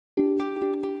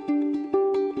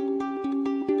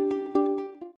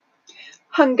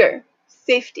Hunger,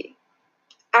 safety,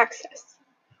 access.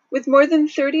 With more than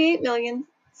 38 million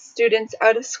students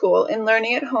out of school and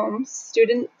learning at home,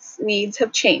 students' needs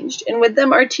have changed, and with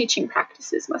them our teaching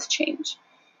practices must change.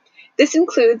 This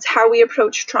includes how we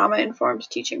approach trauma-informed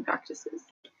teaching practices.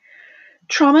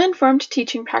 Trauma-informed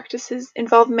teaching practices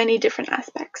involve many different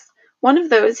aspects. One of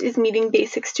those is meeting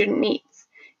basic student needs.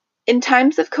 In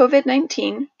times of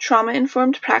COVID-19,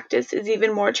 trauma-informed practice is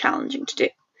even more challenging to do.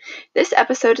 This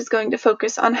episode is going to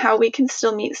focus on how we can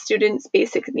still meet students'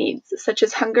 basic needs, such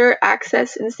as hunger,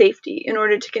 access, and safety, in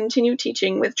order to continue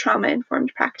teaching with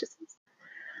trauma-informed practices.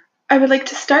 I would like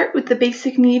to start with the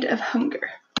basic need of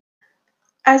hunger.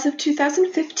 As of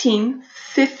 2015,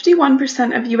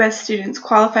 51% of U.S. students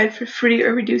qualified for free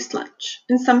or reduced lunch,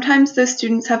 and sometimes those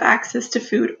students have access to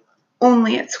food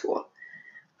only at school.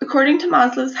 According to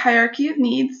Maslow's hierarchy of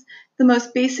needs, the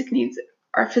most basic needs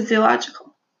are physiological.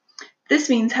 This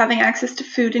means having access to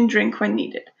food and drink when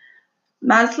needed.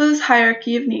 Maslow's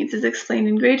hierarchy of needs is explained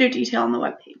in greater detail on the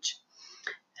webpage.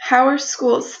 How are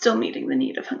schools still meeting the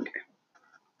need of hunger?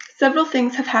 Several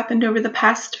things have happened over the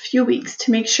past few weeks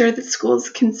to make sure that schools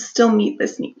can still meet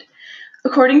this need.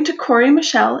 According to Corey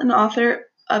Michelle, an author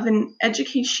of an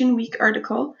Education Week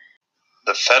article,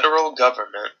 the federal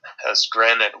government has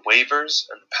granted waivers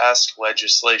and passed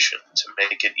legislation to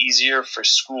make it easier for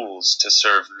schools to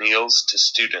serve meals to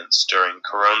students during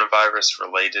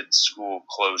coronavirus-related school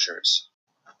closures.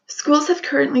 Schools have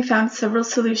currently found several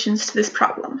solutions to this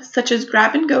problem, such as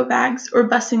grab-and-go bags or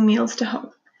busing meals to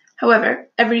home. However,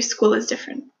 every school is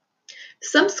different.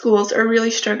 Some schools are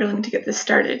really struggling to get this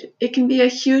started. It can be a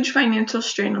huge financial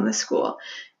strain on the school,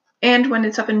 and when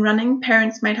it's up and running,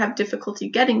 parents might have difficulty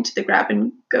getting to the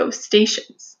grab-and-go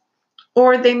stations,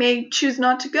 or they may choose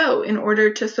not to go in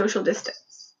order to social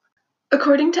distance.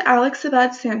 According to Alex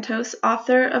Abad-Santos,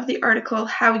 author of the article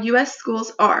How U.S.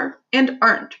 Schools Are and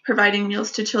Aren't Providing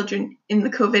Meals to Children in the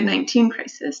COVID-19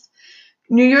 Crisis,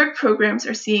 New York programs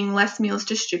are seeing less meals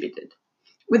distributed,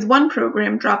 with one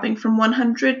program dropping from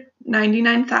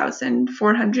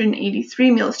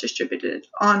 199,483 meals distributed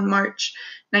on March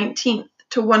 19th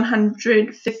to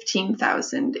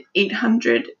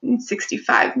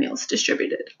 115,865 meals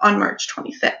distributed on March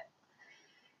 25th.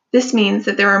 This means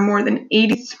that there are more than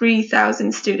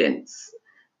 83,000 students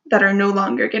that are no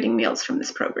longer getting meals from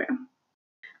this program.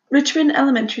 Richmond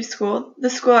Elementary School, the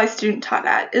school I student taught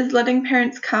at, is letting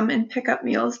parents come and pick up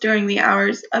meals during the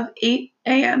hours of 8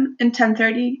 a.m. and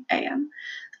 10:30 a.m.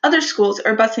 Other schools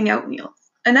are busing out meals.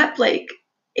 Annette Blake,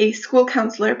 a school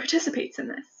counselor, participates in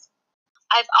this.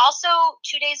 I've also,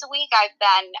 2 days a week, I've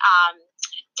been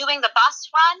doing the bus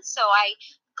run. So I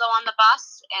go on the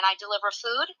bus and I deliver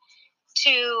food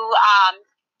to a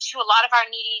lot of our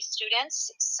needy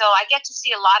students. So I get to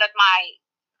see a lot of my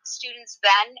students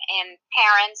then and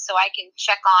parents, so I can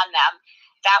check on them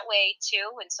that way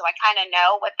too. And so I kind of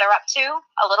know what they're up to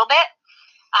a little bit.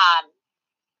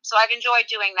 So I've enjoyed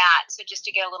doing that. So just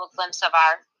to get a little glimpse of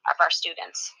our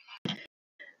students.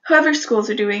 However schools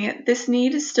are doing it, this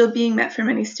need is still being met for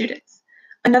many students.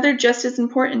 Another just as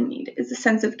important need is a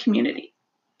sense of community.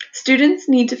 Students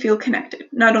need to feel connected,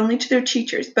 not only to their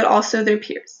teachers, but also their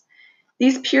peers.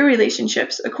 These peer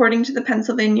relationships, according to the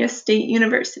Pennsylvania State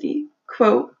University,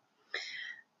 quote,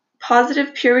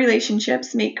 positive peer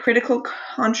relationships make critical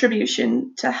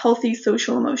contribution to healthy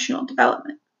social-emotional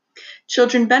development.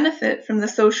 Children benefit from the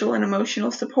social and emotional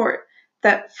support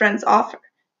that friends offer,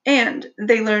 and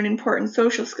they learn important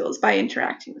social skills by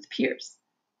interacting with peers.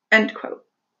 End quote.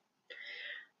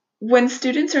 When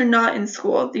students are not in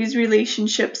school, these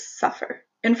relationships suffer,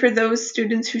 and for those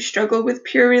students who struggle with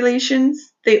peer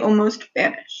relations, they almost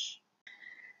vanish.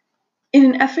 In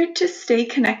an effort to stay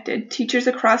connected, teachers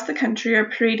across the country are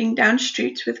parading down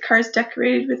streets with cars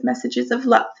decorated with messages of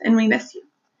love and we miss you.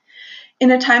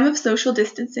 In a time of social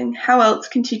distancing, how else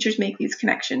can teachers make these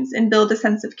connections and build a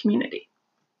sense of community?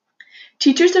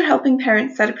 Teachers are helping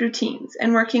parents set up routines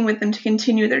and working with them to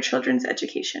continue their children's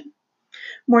education.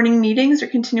 Morning meetings are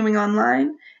continuing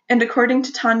online, and according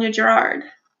to Tanya Gerard,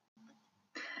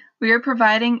 we are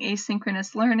providing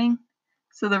asynchronous learning,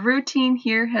 so the routine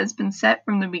here has been set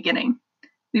from the beginning.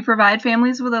 We provide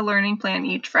families with a learning plan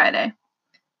each Friday.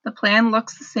 The plan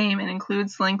looks the same and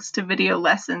includes links to video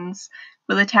lessons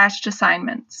with attached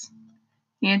assignments.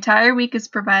 The entire week is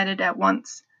provided at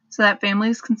once, so that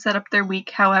families can set up their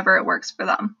week however it works for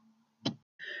them.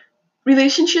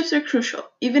 Relationships are crucial,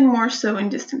 even more so in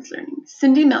distance learning.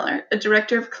 Cindy Miller, a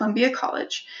director of Columbia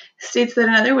College, states that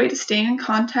another way to stay in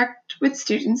contact with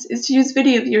students is to use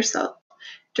video of yourself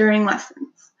during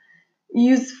lessons.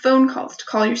 Use phone calls to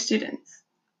call your students,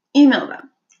 email them,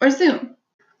 or Zoom.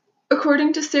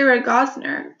 According to Sarah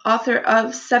Gosner, author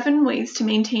of 7 Ways to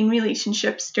Maintain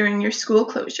Relationships During Your School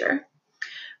Closure,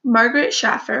 Margaret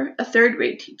Schaffer, a 3rd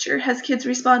grade teacher, has kids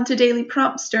respond to daily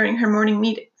prompts during her morning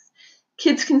meetings.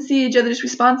 Kids can see each other's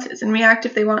responses and react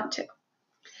if they want to.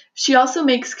 She also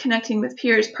makes connecting with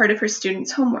peers part of her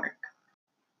students' homework.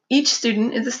 Each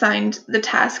student is assigned the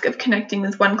task of connecting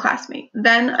with one classmate.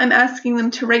 Then I'm asking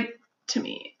them to write to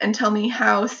me and tell me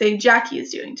how, say, Jackie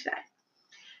is doing today.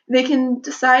 They can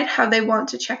decide how they want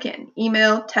to check in,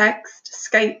 email, text,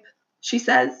 Skype, she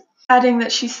says, adding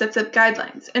that she sets up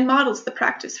guidelines and models the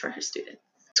practice for her students.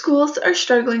 Schools are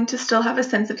struggling to still have a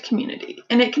sense of community,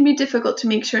 and it can be difficult to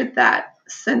make sure that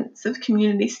sense of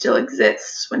community still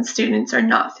exists when students are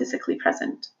not physically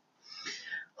present.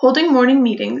 Holding morning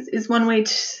meetings is one way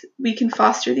we can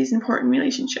foster these important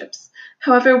relationships.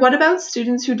 However, what about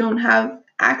students who don't have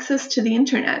access to the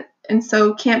internet and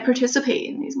so can't participate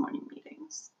in these morning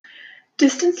meetings?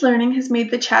 Distance learning has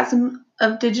made the chasm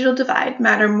of digital divide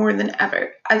matter more than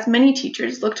ever, as many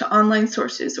teachers look to online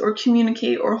sources or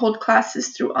communicate or hold classes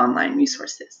through online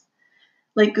resources,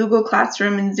 like Google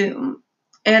Classroom and Zoom,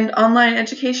 and online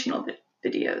educational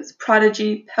videos,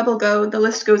 Prodigy, PebbleGo, the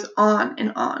list goes on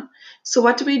and on. So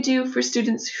what do we do for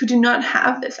students who do not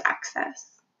have this access?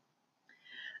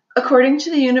 According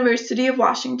to the University of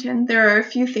Washington, there are a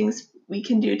few things we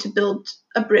can do to build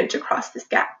a bridge across this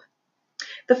gap.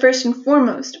 The first and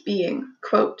foremost being,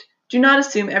 quote, do not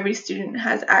assume every student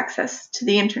has access to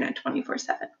the internet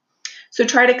 24/7. So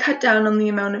try to cut down on the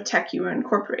amount of tech you are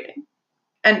incorporating,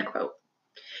 end quote.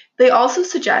 They also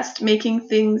suggest making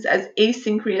things as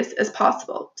asynchronous as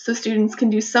possible so students can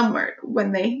do some work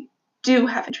when they do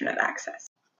have internet access.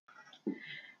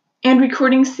 And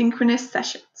recording synchronous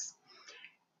sessions.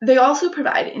 They also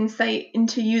provide insight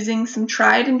into using some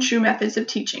tried and true methods of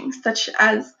teaching, such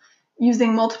as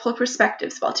using multiple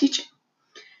perspectives while teaching.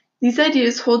 These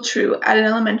ideas hold true at an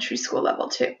elementary school level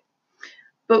too.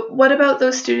 But what about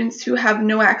those students who have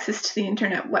no access to the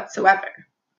internet whatsoever?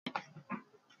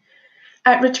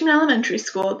 At Richmond Elementary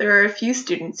School, there are a few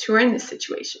students who are in this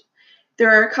situation.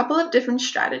 There are a couple of different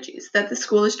strategies that the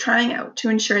school is trying out to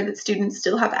ensure that students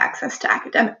still have access to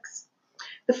academics.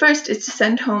 The first is to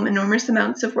send home enormous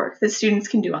amounts of work that students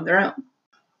can do on their own.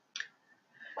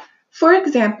 For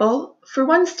example, for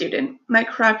one student, my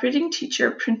cooperating teacher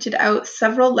printed out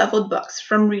several leveled books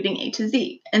from Reading A to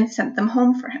Z and sent them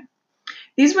home for him.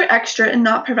 These were extra and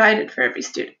not provided for every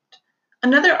student.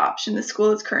 Another option the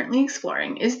school is currently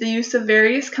exploring is the use of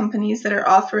various companies that are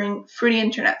offering free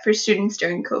internet for students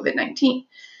during COVID-19,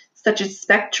 such as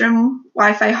Spectrum,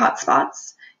 Wi-Fi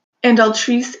hotspots, and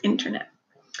Altice Internet.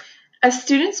 As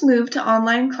students move to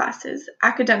online classes,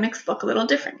 academics look a little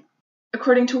different,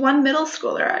 according to one middle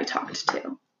schooler I talked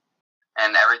to.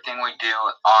 And everything we do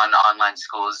on online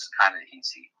school is kind of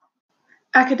easy.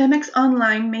 Academics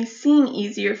online may seem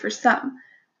easier for some,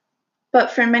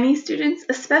 but for many students,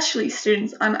 especially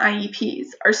students on IEPs,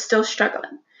 are still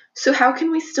struggling. So how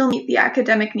can we still meet the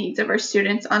academic needs of our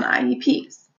students on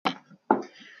IEPs?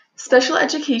 Special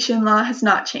education law has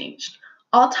not changed.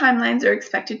 All timelines are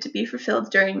expected to be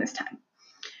fulfilled during this time.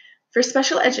 For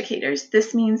special educators,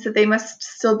 this means that they must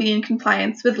still be in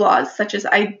compliance with laws such as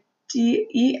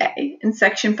IDEA in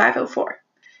Section 504.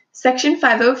 Section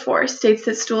 504 states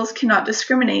that schools cannot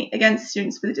discriminate against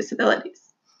students with disabilities.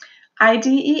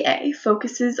 IDEA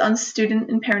focuses on student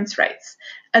and parents' rights,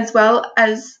 as well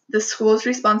as the school's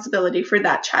responsibility for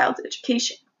that child's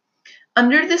education.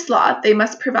 Under this law, they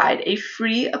must provide a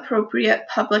free, appropriate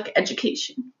public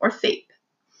education, or FAPE,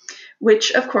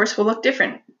 which of course will look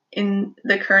different in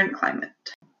the current climate.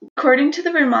 According to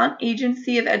the Vermont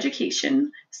Agency of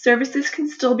Education, services can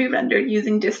still be rendered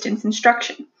using distance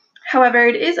instruction. However,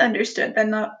 it is understood that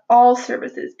not all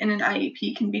services in an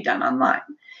IEP can be done online,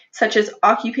 such as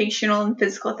occupational and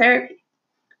physical therapy.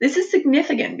 This is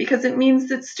significant because it means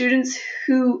that students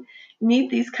who need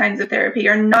these kinds of therapy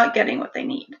are not getting what they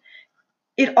need.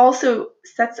 It also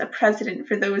sets a precedent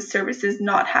for those services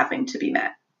not having to be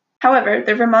met. However,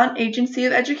 the Vermont Agency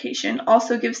of Education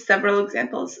also gives several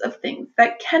examples of things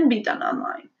that can be done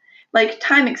online, like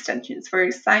time extensions for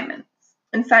assignments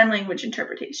and sign language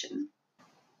interpretation.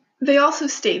 They also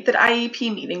state that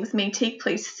IEP meetings may take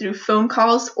place through phone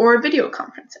calls or video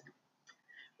conferencing.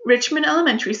 Richmond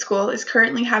Elementary School is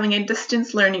currently having a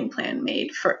distance learning plan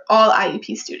made for all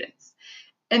IEP students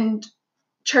and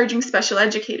charging special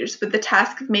educators with the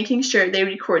task of making sure they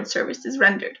record services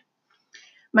rendered.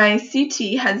 My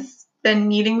CT has been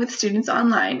meeting with students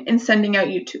online and sending out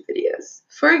YouTube videos.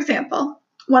 For example,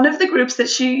 one of the groups that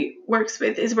she works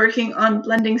with is working on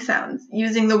blending sounds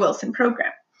using the Wilson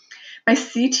program. My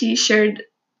CT shared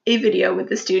a video with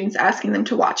the students asking them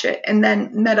to watch it, and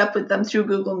then met up with them through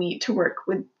Google Meet to work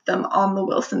with them on the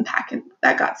Wilson packet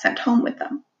that got sent home with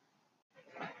them.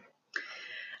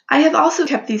 I have also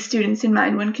kept these students in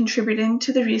mind when contributing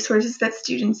to the resources that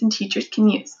students and teachers can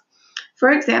use.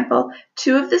 For example,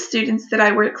 2 of the students that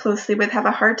I work closely with have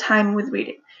a hard time with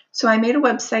reading, so I made a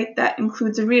website that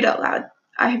includes a read out loud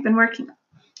I have been working on.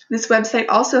 This website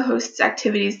also hosts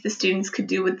activities the students could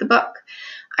do with the book.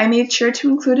 I made sure to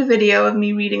include a video of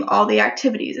me reading all the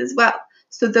activities as well,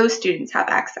 so those students have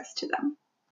access to them.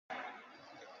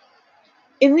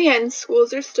 In the end,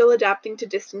 schools are still adapting to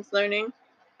distance learning,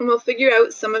 and we'll figure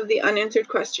out some of the unanswered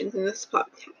questions in this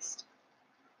podcast.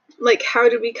 Like, how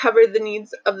do we cover the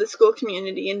needs of the school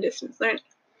community in distance learning?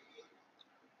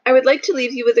 I would like to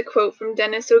leave you with a quote from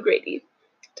Dennis O'Grady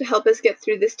to help us get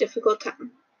through this difficult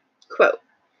time. Quote,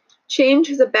 "Change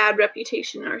has a bad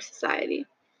reputation in our society,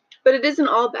 but it isn't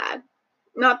all bad,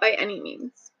 not by any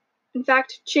means. In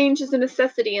fact, change is a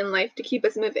necessity in life to keep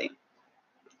us moving,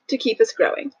 to keep us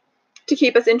growing, to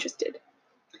keep us interested.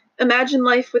 Imagine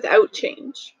life without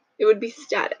change. It would be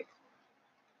static,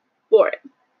 boring."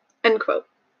 End quote.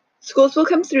 Schools will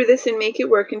come through this and make it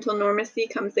work until normalcy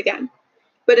comes again.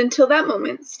 But until that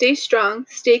moment, stay strong,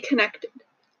 stay connected,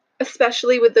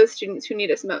 especially with those students who need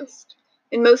us most.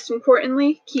 And most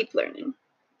importantly, keep learning.